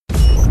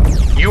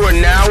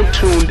now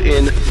tuned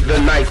in The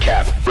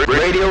Nightcap.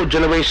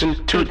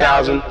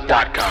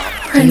 RadioGeneration2000.com.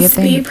 Prince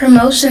B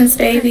Promotions,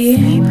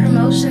 baby.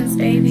 Promotions,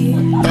 baby.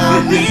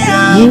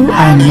 You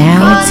are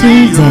now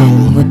tuned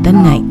in with The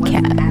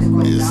Nightcap.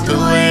 It's 2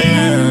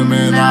 a.m.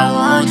 and I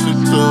want you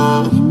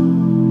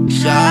to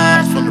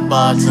shots from the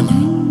bartender.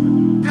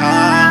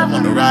 I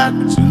wanna ride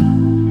with you.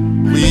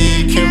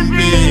 We can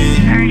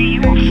be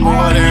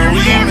more than we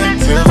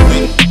meant to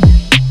be.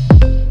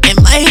 It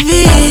might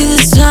be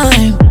this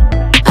time.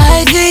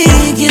 I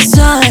think it's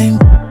time.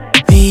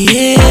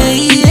 Yeah,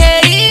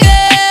 yeah,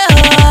 yeah.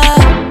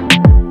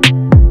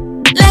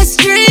 Let's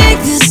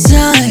drink this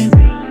time.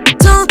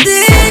 Don't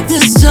think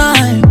this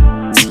time.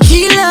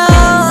 Tequila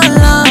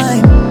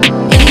lime.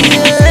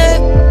 Yeah.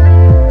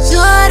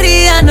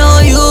 Sorry, I know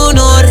you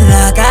know that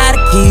I gotta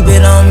keep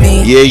it on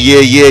me. Yeah.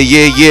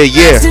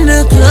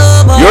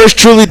 Yours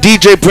truly,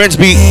 DJ Prince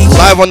B,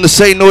 live on the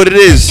Say Know What It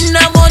Is.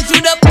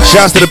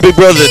 Shouts to the big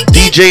brother,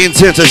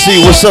 DJIntence. I see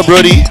you. What's up,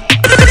 buddy?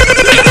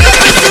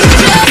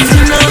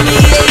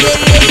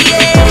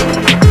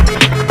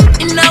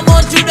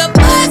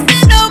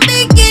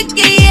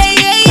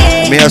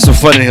 Let me have some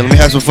fun in here.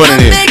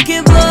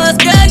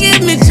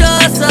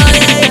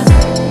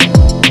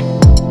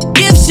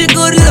 Give she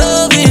good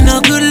loving, a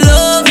good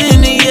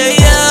loving,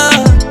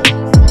 yeah.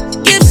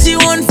 Give she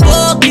one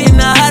fucking,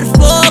 a hard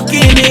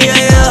fucking,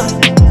 yeah.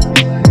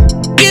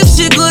 Give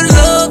she good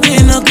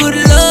loving, a good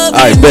loving,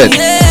 I bet.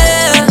 yeah.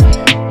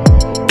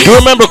 You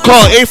remember,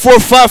 call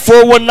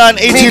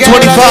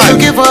 845-419-1825.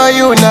 Looking for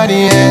you in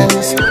the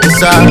ends.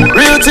 It's a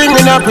real thing,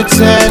 me not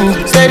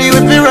pretend. Steady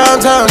with me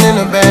round town in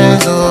the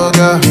Benz, oh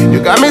girl. You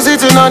got me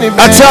sitting on the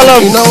bench. I tell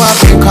him. You know I've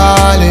been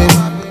calling.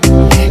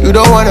 You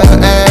don't wanna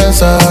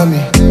answer me.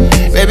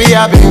 Baby,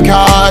 I've been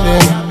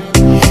calling.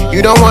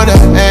 You don't wanna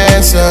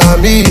answer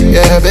me.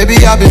 Yeah, baby,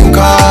 I've been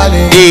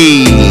calling.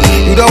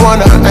 You don't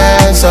wanna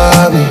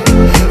answer me.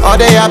 All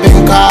day I've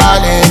been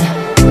calling.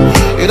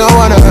 You don't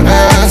wanna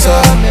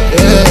answer.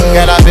 Yeah,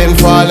 girl, I've been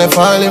falling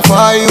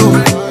for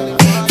you.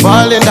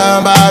 Falling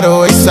down by the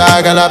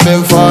wayside, girl, I've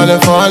been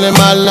falling,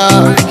 my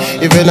love.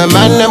 Even a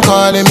man, them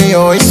calling me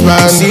always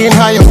man. Seeing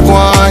how you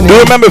want it. Do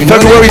remember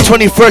February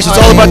 21st,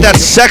 it's all about that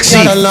sexy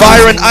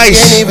Fire and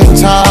Ice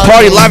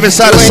party live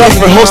inside of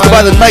Suffer, hosted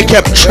by The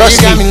Nightcap.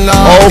 Trust me.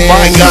 Oh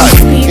my God.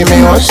 Give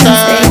me one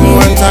time,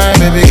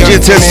 baby.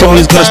 DJIntence told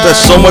me he's gonna start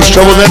so much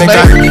trouble that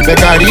night.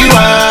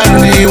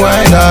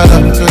 Rewind all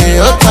up to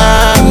your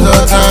time.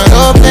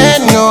 Don't play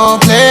no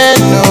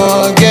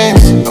games.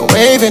 No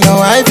waving, no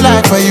high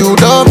flag for you.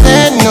 Don't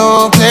play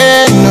no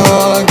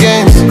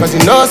games. Cause you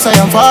know say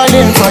I'm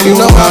falling for you. You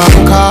know I've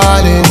been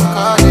calling.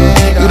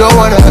 You don't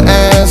wanna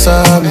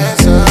answer me.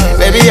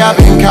 Baby, I've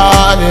been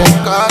calling.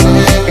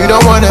 You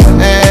don't wanna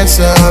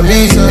answer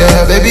me.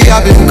 Yeah, baby,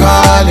 I've been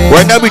calling.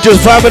 Right now we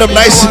just vibing up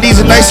nice and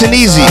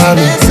easy. All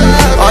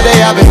day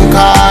I've been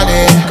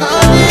calling.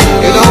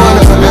 You don't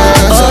wanna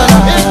answer.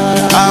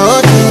 I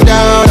hold you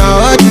down,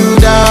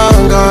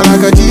 girl,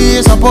 like a G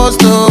is supposed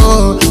to.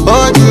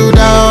 Hold you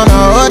down,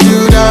 girl.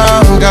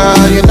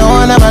 You know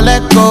I never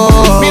let go.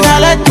 Me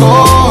not let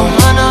go,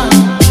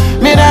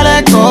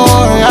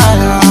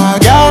 yeah.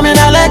 Girl, me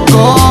not let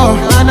go.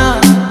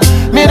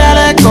 Me not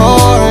let go,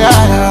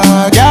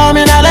 yeah. Girl,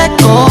 me not let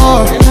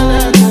go.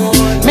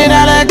 Me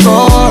not let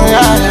go,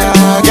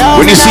 yeah.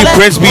 When you see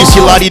Prince B, you see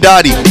Lottie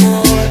Dottie. You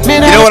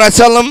know what I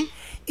tell him?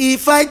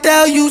 If I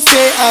tell you,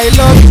 say I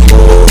love you.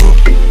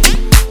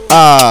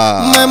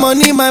 My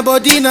money, my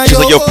body, now she's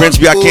like, yo, Prince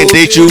B, I can't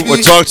date you or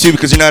talk to you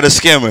because you're not a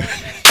scammer.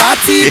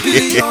 30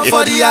 billion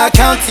for the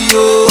account,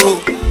 yo.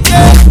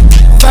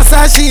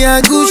 Versace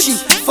and Gucci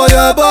for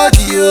your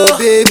body, yo,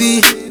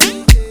 baby.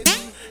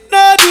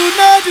 No do,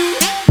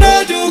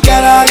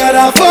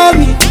 gotta for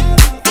me.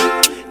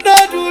 No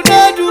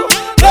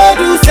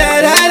do,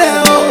 say that,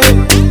 oh.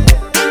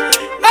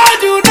 No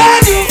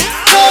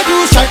do,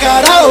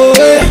 shakara, oh,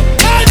 eh.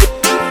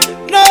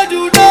 No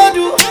do, gotta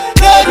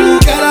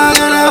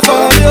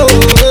for you,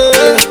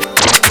 eh.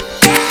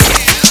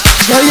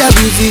 Girl, you're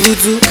beautiful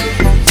too.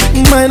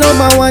 My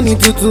number one in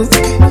tutu.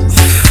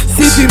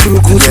 CP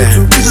Bruku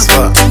tutu.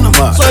 So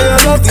you're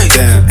not it. I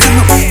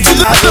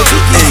love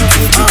it.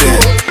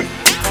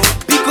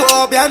 Pico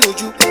up ya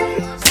nuju.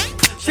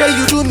 Say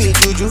you do me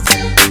juju.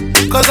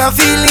 Cause I'm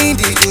feeling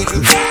the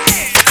juju.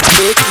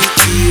 Take it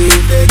to you.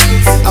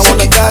 I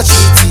wanna catch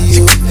it to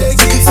you.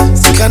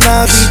 Can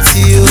I be to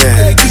you?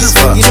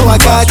 You know I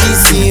got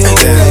this in you.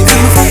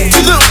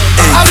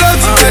 I love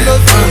you.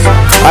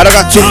 I don't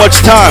got too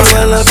much time.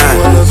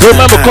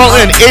 Remember, call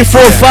in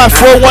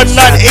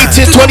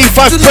 845-419-1825.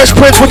 Fresh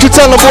Prince, what you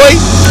tell him, boy?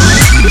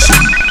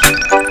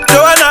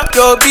 Joanna,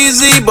 your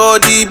busy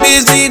body,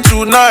 busy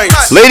tonight.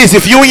 Ladies,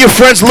 if you and your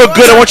friends look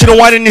good, I want you to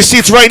wind in your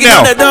seats right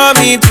now. If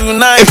you're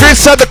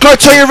inside the car,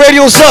 turn your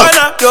radios up.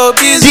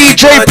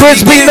 DJ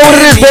Prince B, know what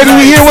it is, baby.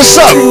 We here, what's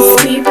up?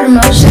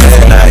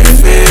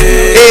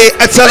 Hey,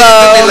 I tell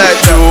her.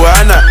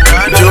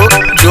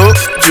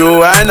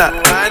 Joanna.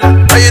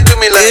 How you do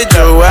me like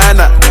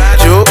Joanna?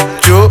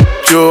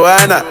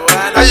 Joanna.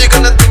 How you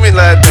gonna do me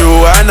like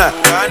Joanna?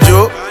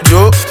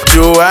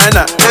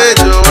 Joanna.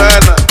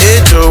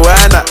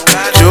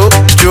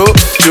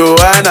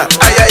 Ghana.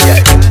 Ay, ay, ay.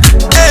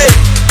 Hey,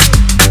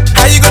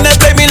 how you gonna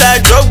play me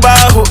like Drogba,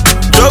 ho?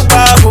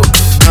 Drogba, ho?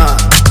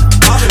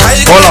 How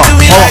you gonna do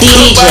me like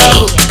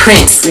DJ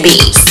Prince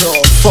Beats. You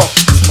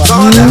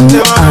are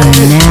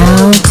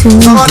now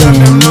tuned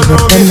in with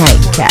the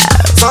Nightcap.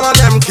 Some of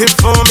them keep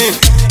for me.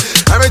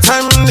 Every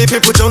time the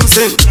people jumps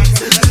in.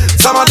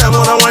 Some of them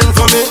wanna wine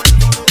for me.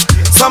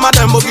 Some of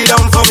them boogie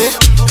down for me.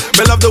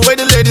 Me love the way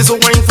the ladies will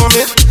wine for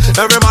me.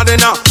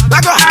 Everybody now,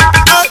 like a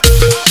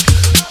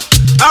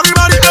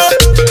everybody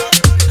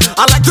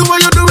I like the way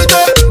you do it.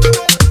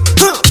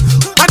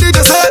 I did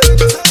the set.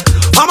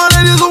 All my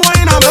ladies will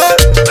wine on me.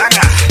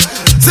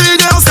 See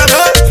girls said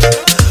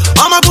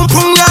I'm a boom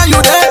boom yeah you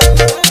there.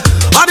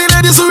 All the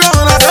ladies who run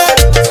on there.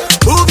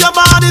 Move your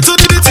body to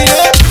the beat,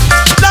 yeah.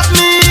 Love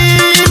me,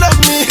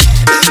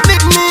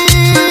 need me.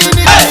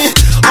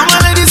 All my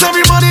ladies,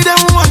 everybody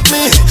them want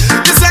me.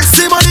 The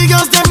sexy body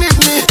girls them need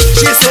me.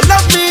 She said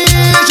love me,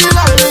 she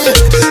love me.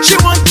 She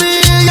want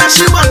me, yeah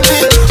she want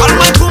me. All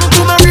my boom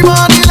boom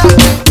everybody love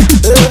me.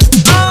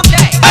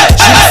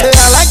 She said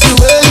I like the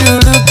way you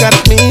look at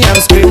me, I'm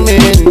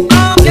screaming.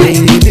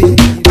 Baby,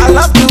 I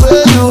love the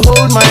way you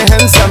hold my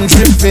hands, I'm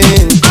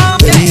dripping.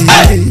 Baby,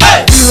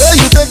 the way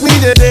you take me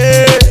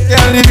today,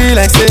 can't leave me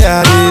like say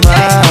I did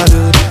mad.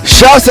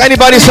 Shouts to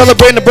anybody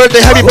celebrating the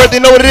birthday. Happy birthday,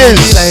 know what it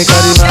is.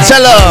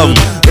 Tell them.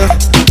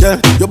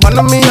 You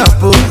burn me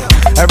up.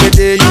 Every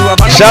day you are.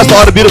 Shouts to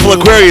all the beautiful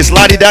Aquarius.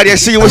 Lottie Daddy, I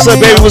see you. What's up,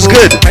 baby? What's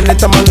good?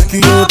 Anytime I look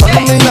you,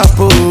 burn me up.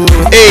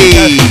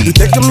 Hey. You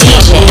taking me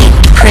up.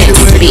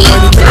 Prince Beats.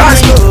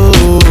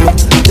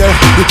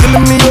 You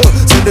killing me up.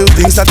 So the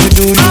things that you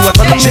do, you are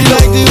burning me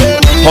like.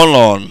 Hold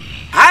on.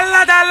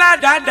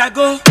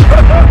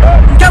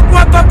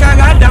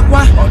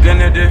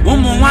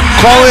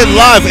 Call in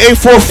live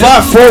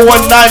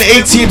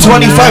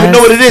 845-419-1825. You know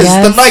what it is. It's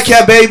the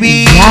Nightcap,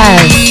 baby.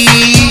 Yes.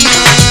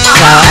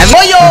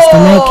 That's the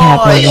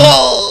Nightcap, baby.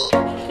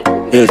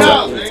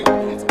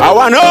 I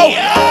wanna know.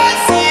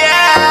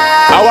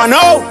 I wanna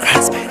know.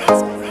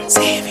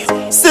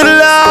 Still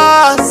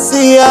lost,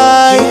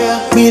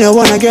 yeah. Me no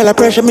wanna girl a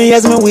pressure me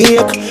as me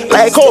wake.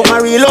 Like how my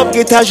real love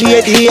get a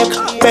shade ache.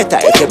 Better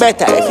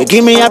if you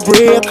give me a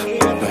break.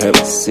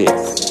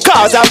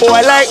 Cause a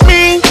boy like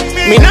me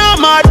not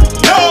mad.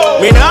 No.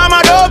 Me not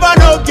mad over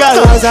no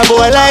girl. Cause a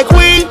boy like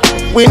we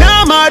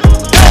not mad. No.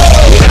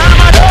 We not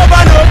mad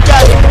over no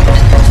girl.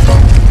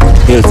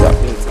 Hilltop.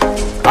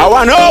 I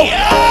wanna know.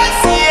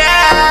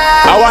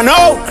 I wanna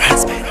know.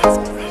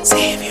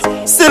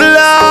 Still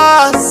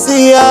lost,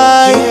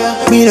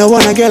 yeah. Me no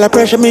wanna girl a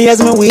pressure me as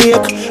me wake.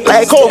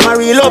 Like how my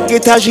real love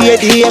get a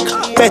shade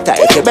ache. Better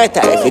if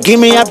you give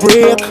me a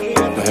break.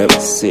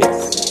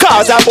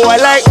 Cause a boy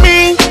like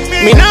me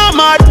not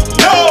mad.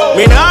 No.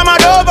 Me not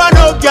mad over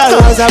no girl.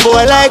 Cause a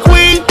boy like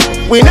we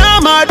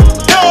not mad.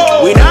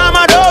 No. We not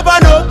mad over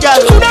no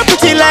girl. Coulda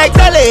pretty like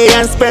Dolly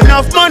and spend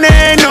enough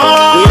money. No.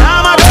 We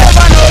not mad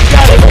over no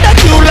girl. That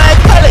you like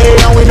Dolly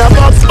and we not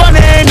box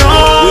money.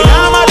 No. We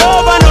not mad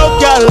over no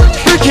girl.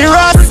 Ricky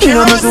Ross, you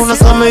know me soon as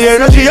some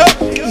energy up.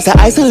 It's a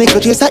ice and liquor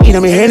chaser in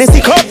a me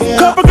Hennessy cup.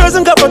 Couple girls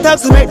and couple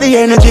talks to make the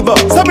energy bump.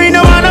 So me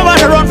no wanna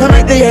run for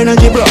make the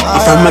energy blow.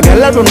 From a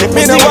girl I run the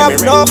me no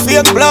have no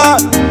fake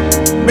blood.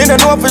 Me no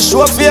know for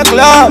sure fake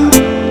love.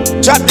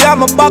 Chat down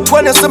my back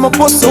when you see my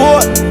pussy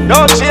hot.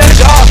 Don't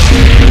change up.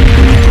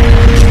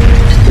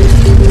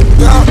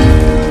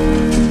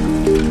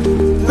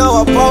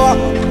 No power.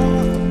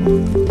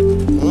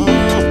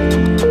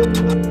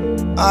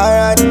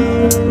 Alright.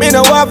 Me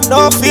no have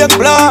no fake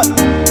blood.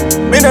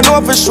 Me no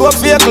know for sure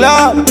fake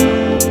love.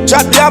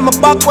 Chat down my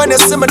back when you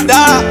see me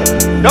die.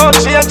 Don't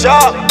change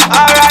up.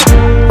 Alright.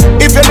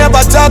 If you never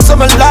talk to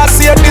me last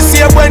year, this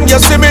year when you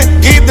see me,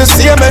 keep the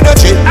same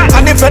energy.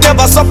 And if you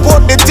never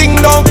support the thing,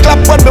 don't clap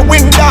when me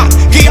win down.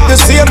 Keep the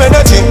same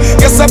energy.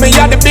 You say me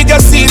are the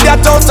biggest seed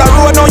that out the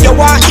road, now you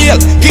want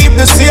heal. Keep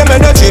the same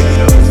energy.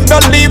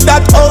 Don't leave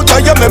that out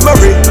of your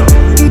memory.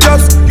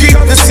 Just keep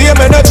the same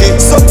energy.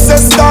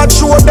 Success start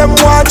show them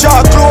want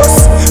draw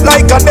close.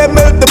 Like a them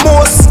help the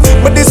most.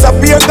 But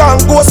disappear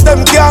gone ghost,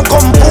 them can't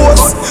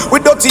compose.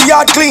 With dirty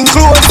yard clean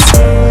clothes.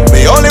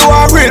 Me only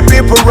want real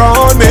people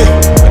around me.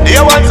 The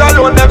ones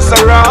alone them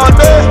surround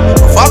me.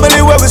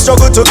 Family where we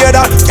struggle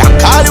together. Can't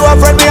call you a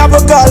friend, me have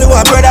to call you a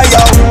brother, yo.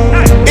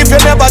 If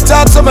you never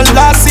talk to me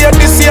last year,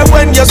 this year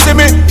when you see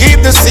me,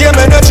 keep the same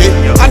energy.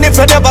 And if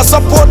you never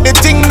support the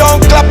thing,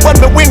 don't clap when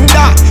the win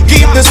down.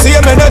 Keep the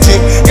same energy.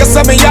 You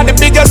say me are the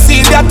biggest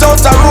seed that out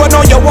the road,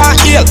 now you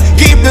want heal.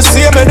 Keep the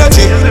same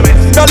energy.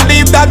 Don't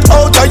leave that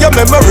out of your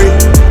memory.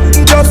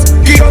 Just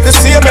keep the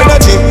same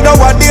energy.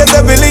 Nowadays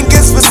every link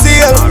is for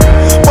sale,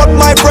 but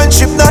my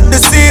friendship not the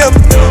same.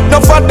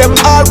 Enough of them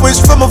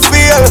always from a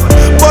feel,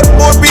 but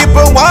more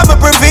people want me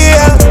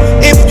prevail.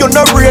 If you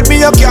not read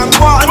me, you can't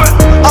want.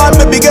 All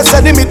my biggest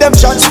enemy them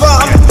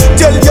transform.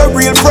 Tell your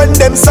real friend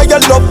them say you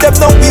love them,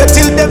 don't wait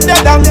till them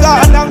dead and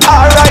gone.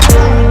 Alright.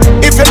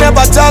 If you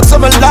never talk to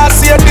me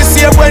last year, this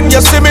year when you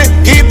see me,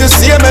 keep the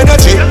same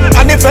energy.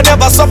 And if you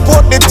never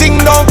support the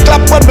thing, don't clap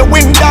when the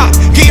win down.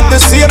 Keep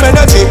the same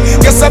energy.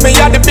 You say me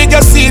are the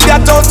biggest seed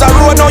that out the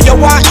road, now you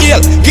want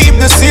heal.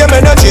 the same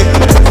energy.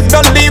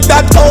 Don't leave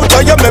that out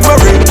of your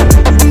memory.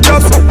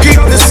 Just keep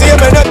the same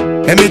energy.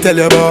 Let me tell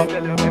you about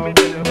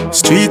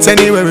streets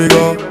anywhere we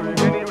go.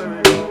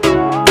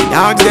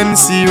 Dog them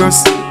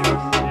serious,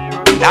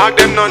 dog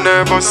them no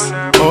nervous.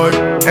 Boy,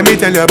 let me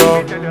tell you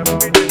about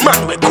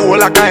man we cool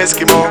like a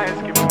Eskimo.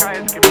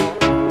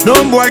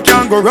 No boy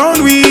can go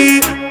round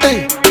we.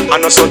 Hey, I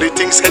know so the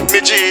things hit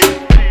me G.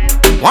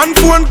 One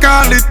phone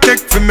call it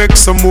take to make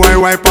some boy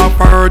wipe up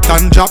her hurt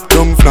and drop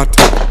down flat.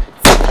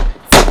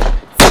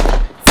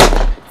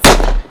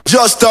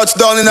 Just touched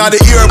down in at the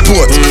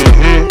airport.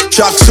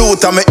 Track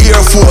suit and my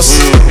Air Force.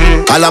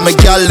 All of my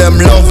gal them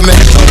love me.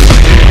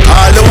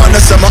 All the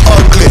wanna say me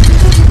ugly.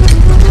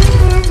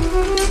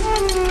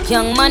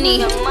 Young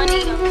money.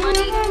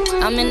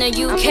 I'm in the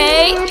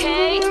UK.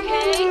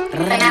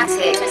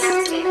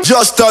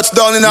 Just touched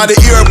down in at the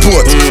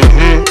airport.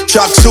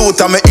 Track suit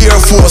and my Air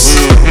Force.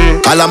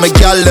 All of my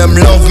gal them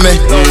love me.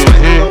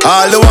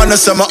 All the wanna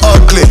say me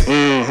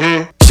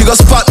ugly. She go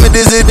spot me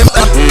dizzy.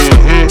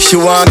 She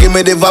want give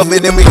me the vibe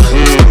with me.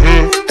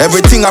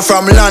 Everything I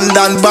from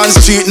London, Bond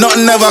Street.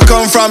 Nothing ever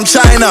come from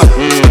China.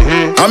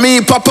 I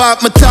mean pop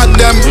up, me tag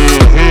them.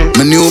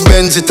 My new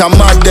Benz it a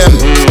mad them.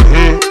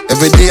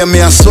 Every day me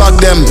a swag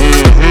them.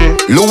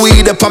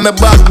 Louis up on me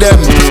back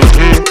them.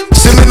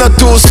 See me not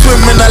too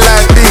swim, me not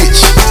like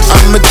beach.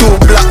 And me too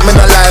black, me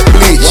not like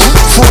bleach.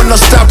 Phone no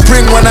stop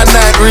ring when I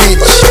night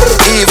reach.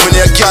 Even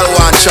your girl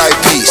want try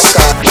peace.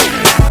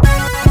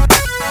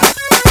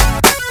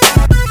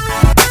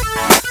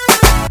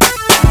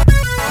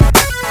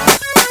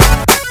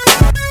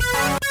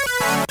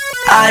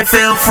 I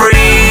feel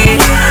free.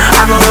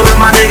 I'm rolling with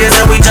my niggas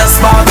and we just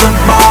bought the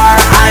bar.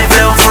 I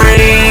feel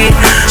free.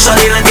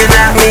 Shorty looking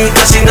at me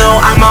cause she know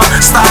I'm a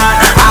star.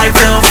 I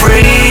feel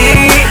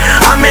free.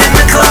 I'm in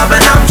the club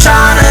and I'm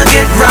trying to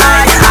get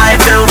right. I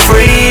feel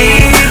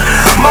free.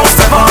 Most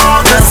of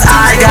all cause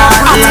I got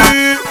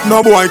it.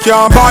 No boy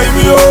can't buy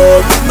me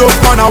out. No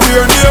man a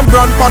wear name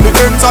brand pan the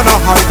ends and a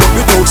hide up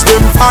the touch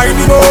them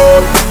finding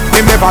out.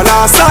 Him never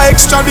last a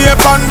extra day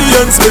pan the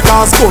ends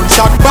because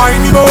gunshot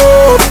bind him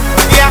up.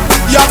 Yeah,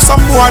 you have some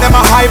more them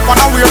a hype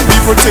and a weird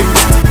people things.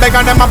 Like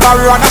and them a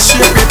borrow and a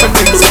share people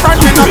things.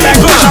 Front in a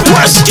back.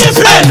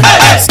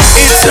 It's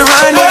the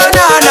run, na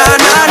na na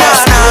na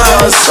na.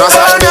 Oh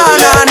na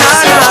na na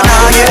na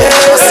na.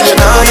 Yes,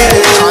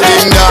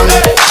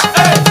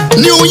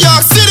 New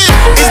York City.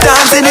 It's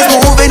dancing, it's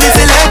moving, it's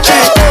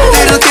electric.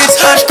 Little kids,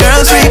 hot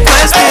girls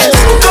request this.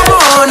 Come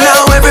on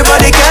now,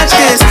 everybody catch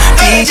this.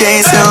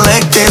 DJ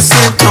select this,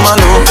 skip to my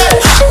loop.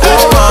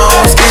 Oh,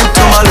 oh, skip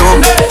to my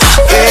loop.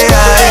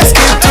 Yeah,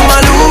 skip to my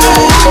loop.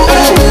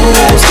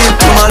 Skip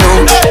to my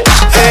loop.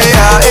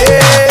 Yeah.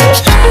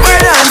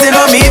 We're dancing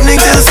from evening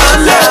till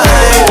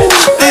sunlight.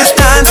 This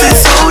dance is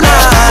so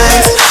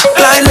nice.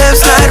 Slide left,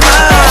 slide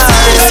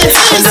right.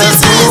 And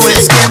just do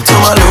it, skip to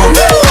my loop.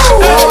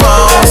 Oh,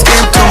 oh,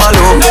 skip to my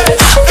loop.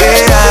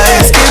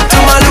 Yeah, skip to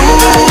my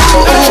loop.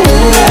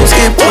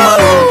 Skip to my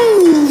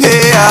loop.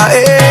 Yeah.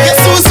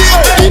 Guess who's here?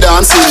 The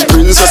dancing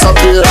princess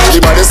appear. The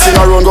body sing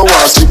around go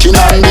wash chicken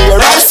and beer.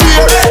 I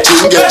swear,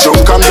 Jim get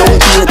drunk and don't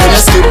care. Then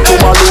you skip to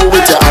my loop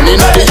with your hand in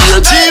the ear.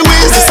 Gee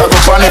whiz, this a go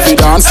pan every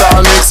dance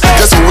all mix.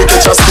 Guess who we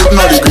catch a skip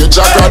now the great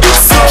Jack Rabbit.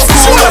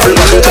 School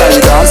everybody try to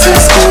dance in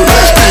school.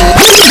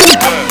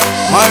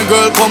 My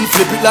girl come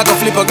flip it like a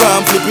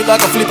flippergram, flip it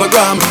like a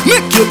flippergram.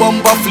 Make your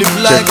bumper flip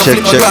like a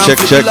flippergram,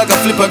 flip it like a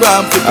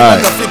flippergram, flip it like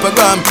a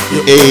flippergram.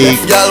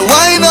 Y'all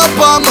wind up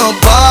on my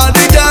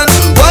body, girl.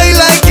 Why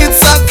like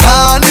it's a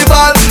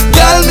carnival?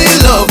 Girl, me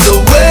love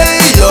the way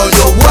you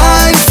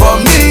wine for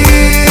me.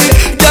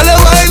 Girl,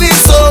 your wine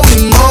is so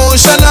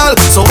emotional.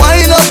 So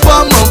wind up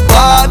on my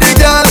body,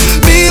 girl.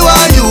 Me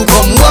while you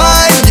come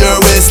wine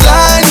your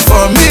waistline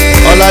for me.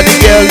 All of the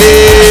girls,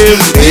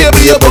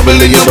 baby, you're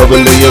bubbling,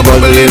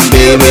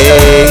 baby.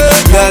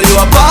 Girl, you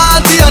a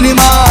party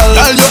animal.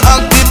 Girl, you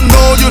active,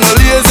 no, you no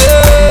lazy.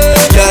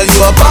 Girl, you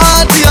a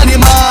party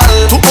animal.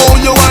 To own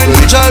your wine,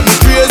 you drive me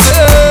crazy.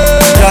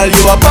 Girl,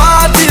 you a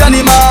party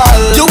animal.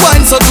 You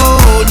wine so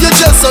good, you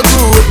just so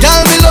good.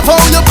 Girl, me love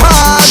how you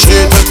party.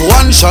 She take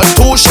 1 shot,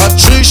 2 shot,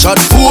 3 shot,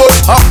 4.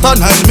 After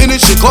 9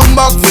 minutes, she come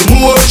back for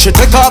more. She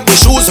take off the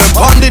shoes and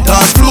pound it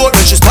on floor.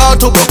 Then she start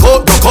to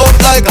go out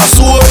like a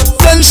sword.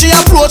 Then she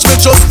approach me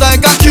just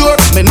like a cure.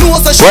 Me know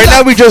that she right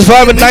now we just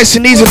vibing nice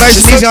and easy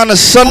on a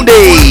Sunday.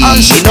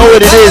 You know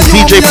what it is,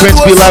 DJ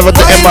Prince be live at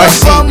the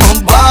MIC.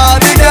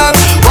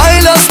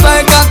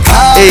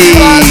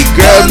 Hey,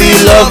 girl, me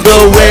love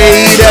the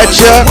way that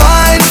you're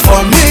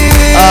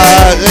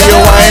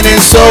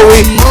whining so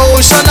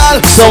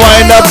emotional. So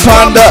wind up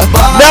on the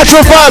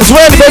natural vibes.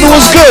 When baby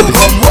was good.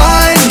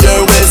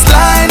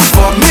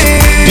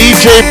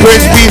 DJ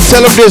Prince B,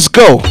 tell him this,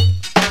 go.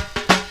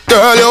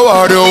 Girl, you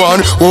are the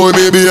one, oh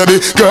baby,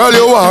 girl,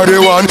 you are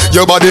the one.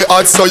 Your body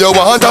hot, so you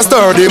want a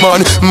sturdy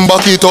man.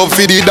 Back it up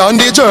for the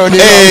dandy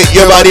journey. Hey,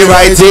 your body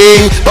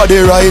righting.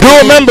 Body righting. Do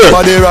remember,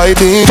 body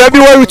righting.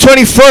 February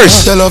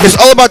 21st, it's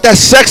all about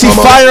that sexy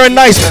fire and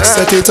nice.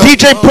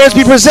 DJ Prince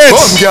B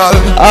presents. Take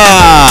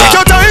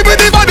your time with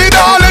the body,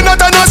 darling,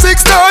 not on a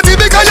 6:30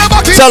 because your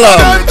back is Tell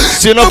them.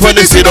 Sit up on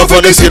the, sit up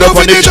on the, sit up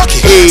on the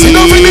jockey.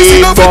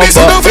 Hey, bumper,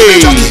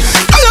 hey.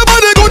 Your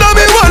body good and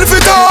me want to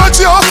touch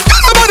you.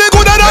 Your body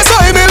good and that's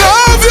why me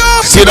love you.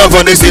 Sit up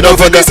on the, sit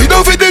up on the, sit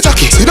up with the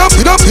jockey. Sit up,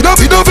 sit up, sit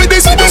up, sit up with the,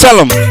 sit up. Tell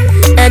them.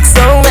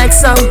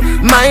 XOXO,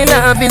 my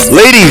love is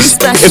ladies,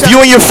 if you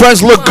and your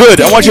friends look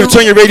good, I want you to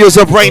turn your radios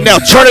up right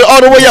now. Turn it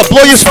all the way up.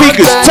 Blow your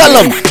speakers. Tell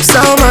them.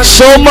 So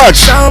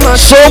much. I'm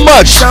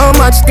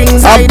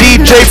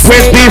DJ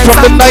Prince B from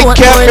the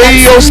Nightcap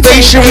radio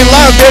station. We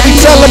live, baby.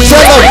 Tell them.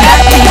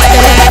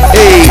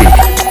 Hey.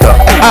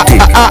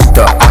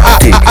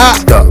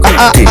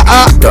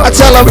 I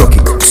tell them.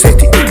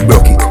 Set it,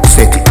 broke it,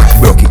 set it,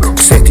 broke it,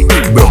 set it,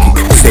 broke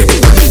it, set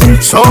it.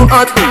 So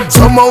hot,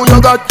 somehow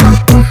you got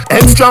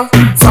extra,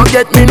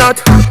 forget me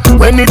not.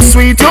 When it's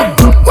sweet, you,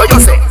 what you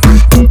say?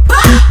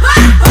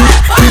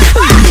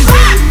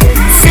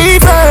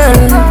 Fever,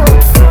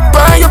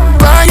 buy up.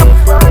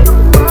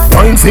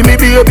 Fine, see me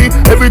baby,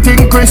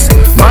 everything crisp.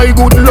 My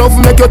good love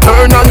make you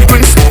turn and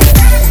crisp.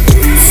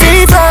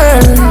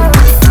 Fever,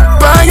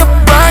 buy up.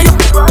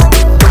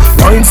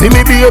 Fine, see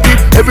me baby,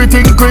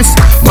 everything crisp.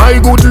 My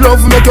good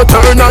love make you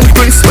turn and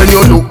crisp. When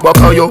you look back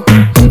at you,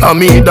 I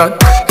mean that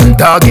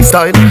doggy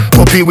style,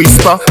 puppy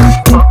whisper.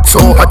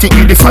 So hot it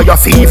give the fire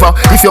fever.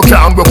 If you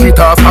can't broke it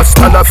off,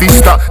 hasta la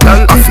vista.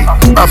 Girl, afi,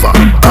 ava,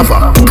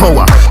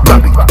 power,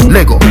 grab it,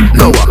 Lego,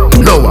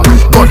 lower,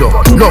 godo,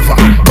 lover,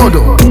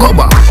 godo,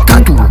 cover,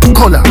 tattoo,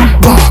 color,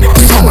 bomb,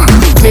 summer.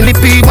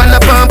 Millipede, wanna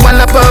pump,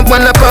 color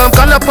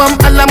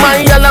pump, alla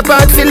my yalla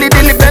bird, silly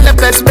dilly, bella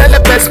best.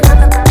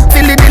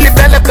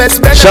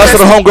 Shouts to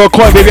the homegirl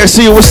Coin, baby. I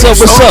see you. What's up?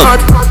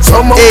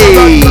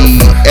 Hey,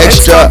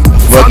 extra,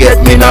 forget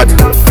me not.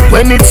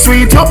 When it's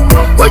sweet, yo,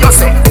 what you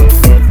say?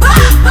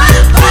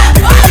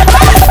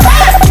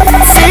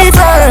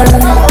 Fever,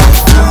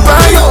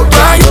 buy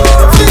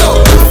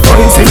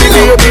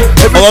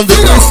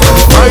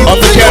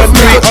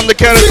on the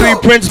count of three,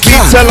 Prince B,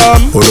 tell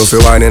him. Hold up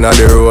your wine in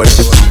the road.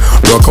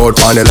 Rock out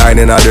on the line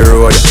in the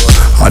road.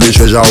 All the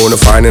treasure I wanna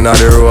find in the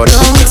road.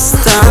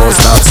 Don't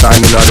stop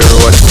signing on the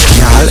road.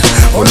 Y'all,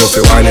 hold up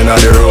your wine in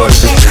the road.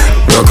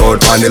 Rock out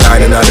on the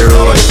line in the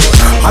road.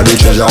 All the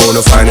treasure I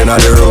wanna find in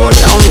the road.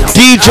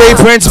 DJ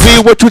Prince B,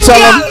 what you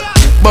tell him?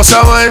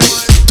 Bossa wine,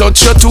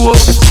 touch your toe.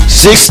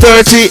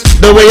 6:30,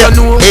 the way you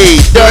know.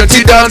 Hey,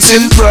 dirty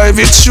dancing,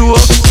 private show.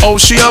 Oh,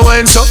 she a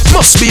wine, so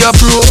must be a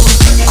pro.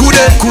 Kude,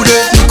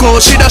 look how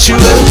she dash you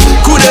there.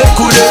 Kude,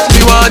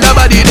 me want a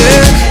body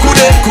there.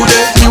 Kude,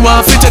 me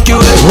want to take you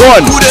there.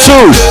 1, 2,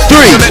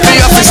 3.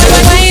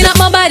 Wind up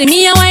my body,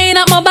 me a wind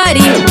up my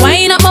body.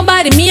 Wind up my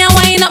body, me a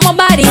wind up my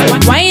body.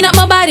 Wind up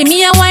my body,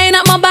 me a wind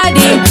up my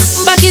body.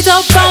 Back it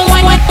up from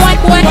wind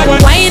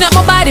up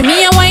my body,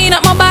 me a wind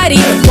up my body.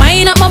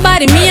 Wind up my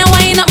body, me a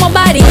wind up my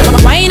body.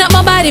 Wind up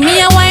my body,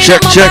 me a wind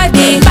up my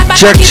body.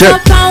 Back it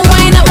up from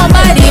wind up my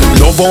body.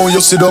 Love how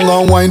you sit down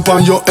and wine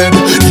pon your head.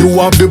 You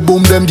have the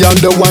boom, them gyal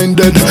the wine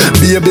dead.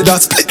 Baby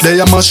that split there,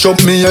 you mash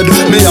up me head.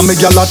 Me and me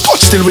gyal a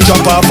touch till we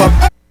jump off up.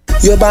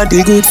 Your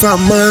body good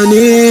from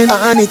morning,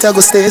 and it a go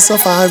stay so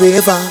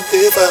forever.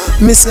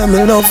 Me say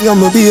me love you,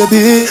 my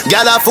baby.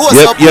 Gyal a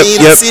force up me,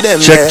 see them.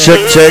 Check.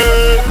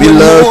 We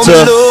love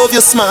to love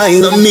your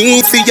smile.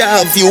 Need for you,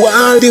 have you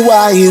all the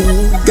while.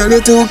 Girl,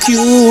 you too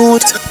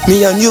cute.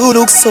 Me and you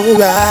look so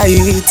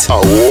right.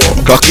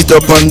 Cock it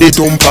up on the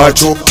thumb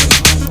part up.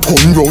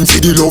 Come round for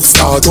the love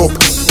start up.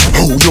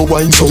 How you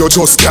wine so you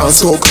just can't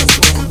stop.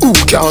 Who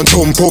can't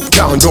jump up,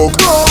 can't dog.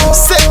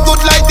 Set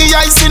good like the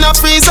ice in a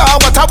freezer.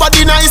 What a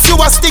body nice, you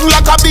a sting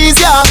like a bees,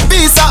 yeah.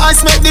 Piece of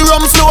ice make the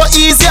rum flow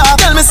easier.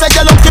 Tell me say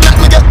you lucky, make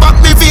me get back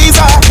me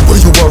visa.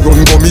 When you a run,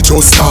 go me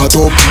just start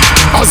up.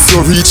 As you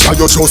reach,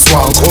 you just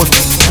walk out.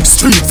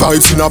 Street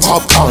vibes in a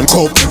popcorn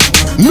cup.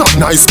 Not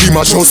nice, give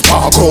me just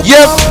park up.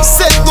 Yep.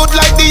 Set good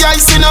like the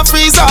ice in a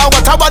freezer.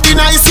 What a body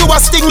nice, you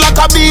a sting like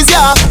a bees,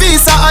 yeah.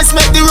 Piece of ice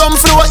make the rum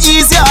flow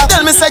easier.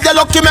 Tell me say you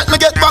lucky, make me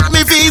get back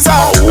me visa.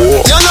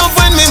 You love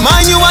when me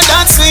mind you are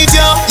that sweet,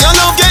 yo. You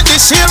love get the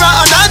Shira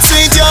and that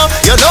sweet, yo.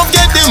 You love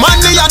get the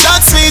money and that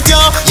sweet, yo.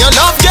 You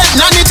love get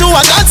nanny too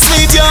and that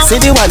sweet, yo.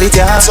 See the wallet,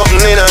 yeah. Something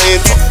in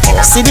it.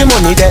 See the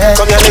money there.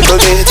 Come here little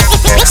bit.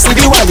 See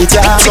the wallet,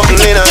 yeah. Something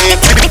in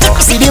it.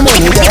 See the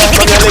money there.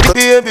 Come here little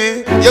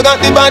baby. You got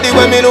the body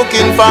when me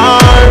looking for.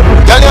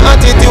 Girl, your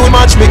attitude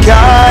match me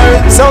car.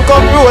 So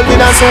come roll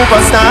with a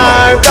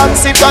superstar.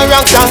 Taxi for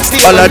rock,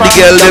 taxi. All of the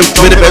girls live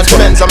with the best. Go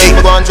and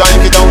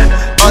drive it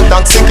out. Shout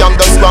out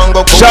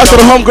to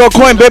the homegirl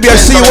Coin, baby. I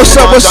see you. What's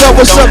up?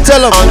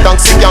 Tell him.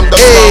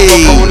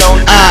 Hey,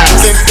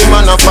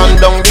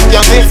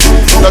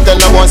 don't tell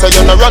no one say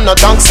you no run no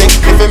taxi.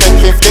 If you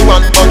make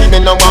 51, money me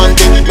no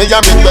want it. Me a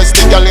request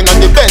the girl in on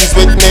the Benz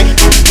with me.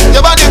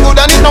 Your body good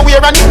and it no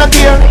wear and it no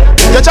tear.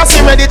 Your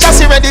chassis ready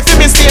for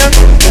me steer.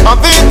 A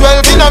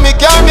V12 in a me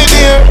car me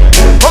dear.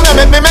 Come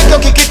here make you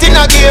kick it in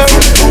a gear.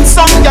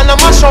 Some girl a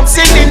mash up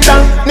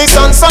cylinder.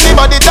 Nissan Sunny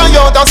body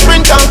Toyota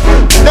Sprinter.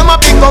 Them a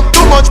pick up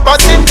too much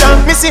passenger.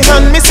 Missy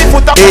hand, missy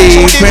foot up.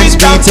 Hey, Prince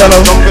B, tell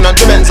him. Jumping on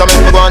the Benz, I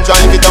make me go and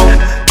drive it out.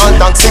 And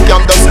taxi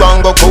cam just go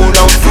and go cool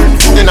down.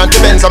 in the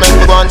Benz, I make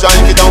me go and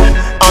drive it down.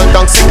 All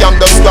taxi cam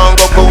just go and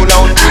go cool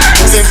down.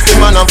 Simply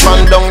man and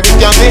fan down the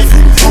cabin.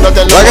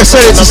 Like I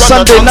said, it's a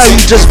Sunday night.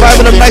 We just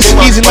vibing up nice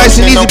and easy,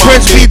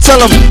 Prince B,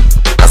 tell him.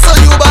 I saw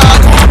you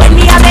bad. When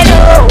me a bed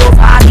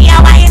over, me a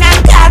wine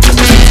and cat.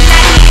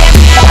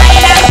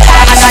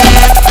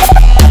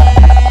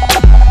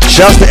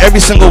 Shouts to every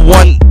single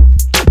one.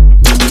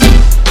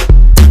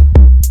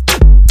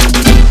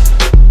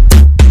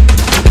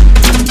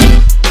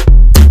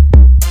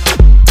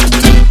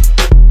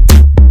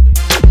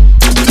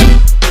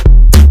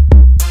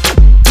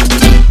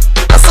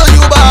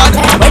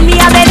 When me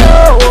a bed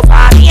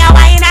over, me a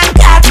wine and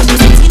cat.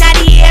 Inna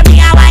the air, me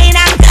a wine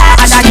and cat.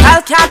 And a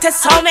girl can't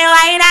test how me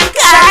wine and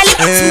cat.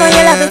 You know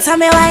you love it, how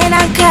me wine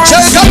and cat.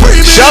 Shout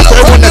out to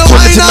everyone that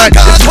tuned in tonight.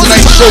 It's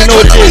tonight's show, you know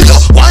what it is.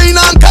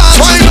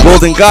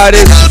 Golden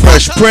Goddess,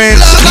 Fresh Prince,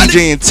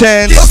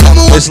 DJIntence,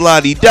 Miss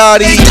Lottie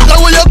Dottie,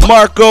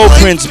 Marco,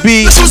 Prince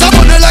B.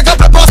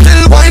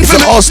 It's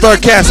an all-star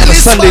cast on a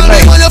Sunday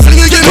night,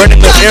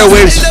 running the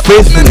airwaves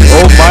faithfully.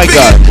 Oh my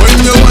God.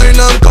 When you wine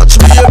and catch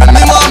me,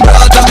 me man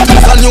brother.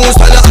 It's a new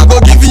style, I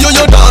go give you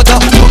your daughter.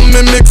 Come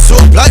me mix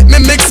up like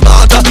me mix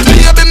smarter.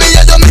 Baby, me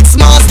a your mix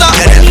master.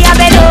 When me a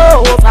bed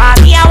over,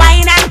 me a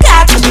wine and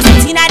cat.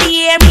 Inna the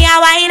air, me a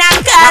wine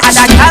and cat. And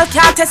a girl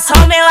can't test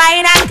how me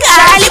wine and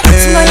cat.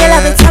 You know you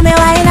love it, how me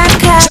wine and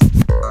cat.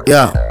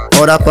 Yeah,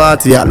 how that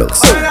party I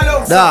looks.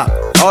 Da,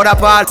 how that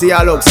party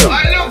I looks.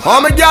 How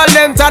me girl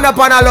them turn up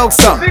and I look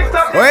so.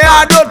 What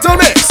you do to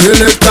me?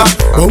 Selector,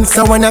 bounce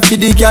a wanna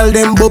feed the girl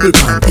them bubble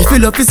pan. If you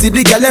love to see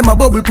the girl them a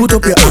bubble, put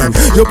up your hand.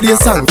 You play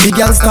song, the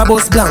girl star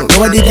bus blank.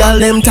 Now the girl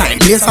them time,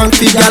 play song,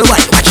 the girl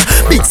white. Watch,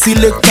 big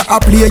selector a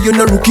play, you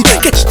no rookie.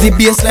 Catch the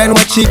baseline,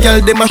 watch the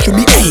girl them a should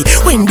be. Hey,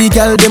 when the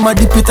girl them a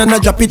dip it and a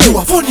drop it, you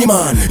a funny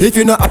man. If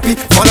you not happy,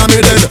 follow me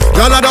then.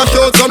 Girl a dash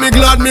out, so me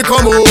glad me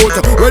come out.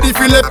 Ready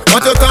Philip,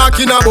 what you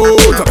talking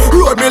about?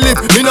 Road me lip,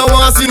 me no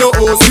want see no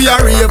host. We a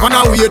rave and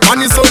a wait,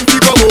 and the sun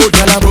keep come out.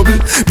 Girl a bubble,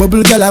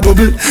 bubble, girl a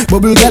bubble,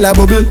 bubble, girl a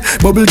bubble,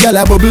 bubble, girl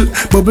a bubble,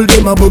 bubble,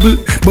 them a bubble,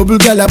 bubble,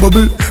 girl a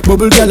bubble,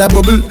 bubble, girl a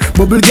bubble,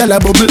 bubble, girl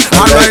a bubble.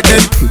 Alright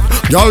then,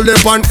 y'all dey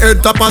on head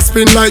top a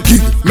spin like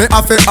it. Me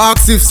have to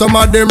ask if some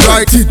of them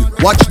right it.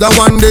 Watch the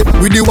one day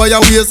with the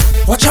wire waist.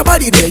 Watch your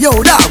body there, yo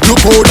dog.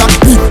 Look how that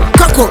beat.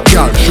 Cock up,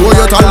 y'all. Show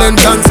your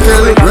talent and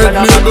skill. Red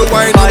label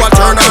wine, you a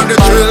turn on the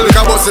trail. Like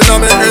a bus inna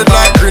me head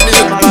like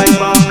grenade.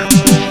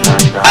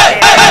 Hey,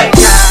 hey,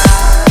 hey.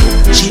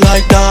 She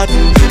like that.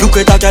 Look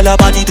at that girl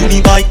body to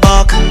me bike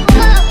back.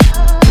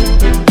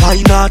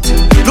 Why not?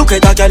 Look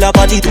at that girl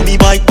body to me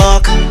bike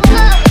back.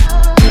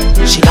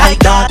 She like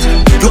that.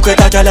 Look at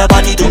that girl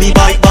body to me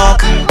bike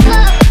back.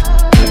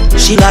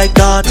 She like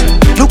that.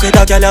 Look at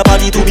that girl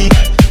body to me.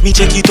 Me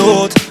check it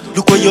out.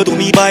 Look what you do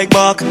me bike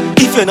back.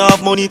 If you not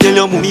have money, tell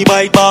your mommy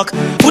bike back.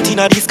 Put in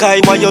the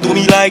sky why you do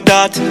me like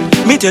that.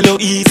 Me tell you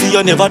easy,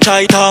 you never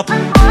try top.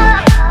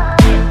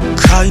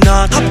 Cry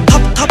not,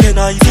 tap your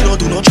knife, you don't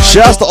do no try.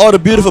 Shouts to all the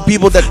beautiful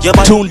people that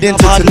tuned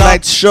into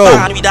tonight's show.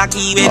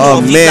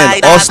 Oh man,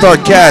 all-star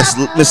cast,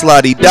 Miss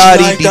Lottie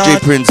Dottie, DJ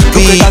Prince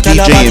B,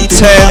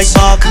 DJIntence,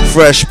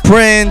 Fresh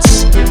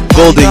Prince,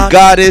 Golden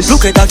Goddess.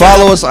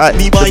 Follow us at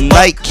The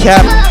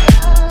Nightcap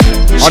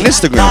on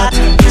Instagram.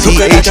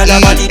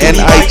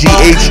 DHENIGHTCAPP.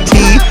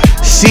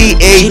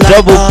 You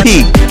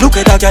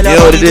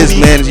know what it is,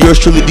 man. It's yours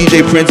truly,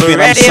 DJ Prince B,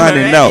 and I'm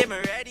signing out.